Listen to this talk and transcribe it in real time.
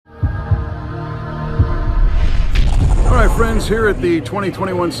friends, here at the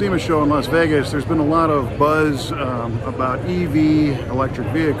 2021 SEMA Show in Las Vegas, there's been a lot of buzz about EV, electric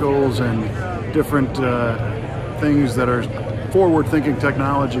vehicles, and different things that are forward-thinking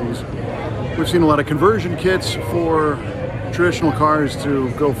technologies. We've seen a lot of conversion kits for traditional cars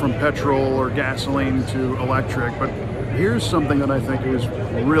to go from petrol or gasoline to electric, but here's something that I think is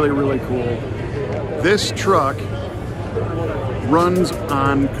really, really cool. This truck runs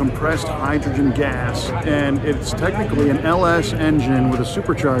on compressed hydrogen gas, and it's technically an LS engine with a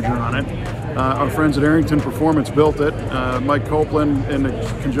supercharger on it. Our friends at Arrington Performance built it. Mike Copeland, in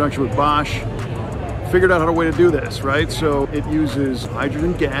conjunction with Bosch, figured out a way to do this, right? So it uses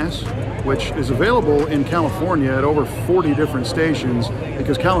hydrogen gas, which is available in California at over 40 different stations,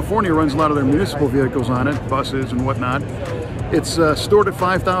 because California runs a lot of their municipal vehicles on it, buses and whatnot. It's stored at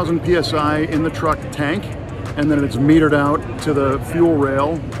 5,000 PSI in the truck tank, and then it's metered out to the fuel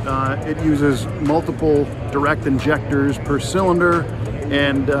rail. It uses multiple direct injectors per cylinder,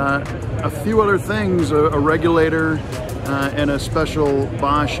 and a few other things, a regulator, and a special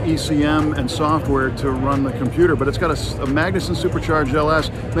Bosch ECM and software to run the computer. But it's got a Magnuson Supercharged LS,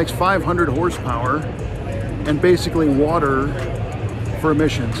 makes 500 horsepower, and basically water for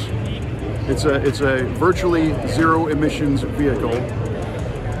emissions. It's a virtually zero emissions vehicle.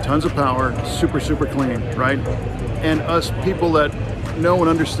 Tons of power, super clean, right? And us people that know and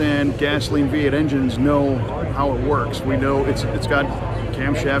understand gasoline V8 engines know how it works. We know it's got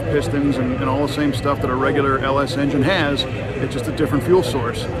camshaft pistons and all the same stuff that a regular LS engine has. It's just a different fuel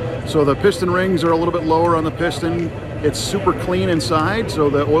source. So the piston rings are a little bit lower on the piston. It's super clean inside, so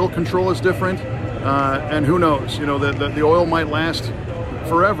the oil control is different. And who knows, you know, the oil might last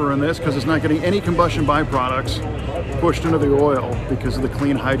forever in this because it's not getting any combustion byproducts pushed into the oil because of the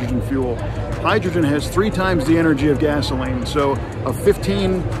clean hydrogen fuel. Hydrogen has 3 times the energy of gasoline, so a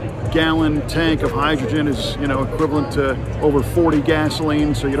 15-gallon tank of hydrogen is, you know, equivalent to over 40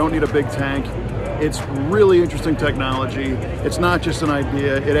 gasoline, so you don't need a big tank. It's really interesting technology. It's not just an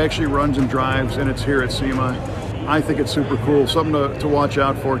idea, it actually runs and drives, and it's here at SEMA. I think it's super cool, something to watch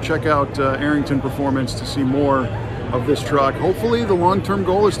out for. Check out Arrington Performance to see more of this truck. Hopefully the long-term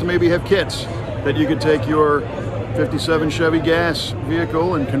goal is to maybe have kits that you could take your 57 Chevy gas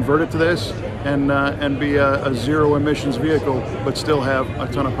vehicle and convert it to this and be a zero emissions vehicle, but still have a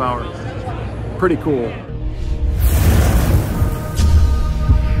ton of power. Pretty cool.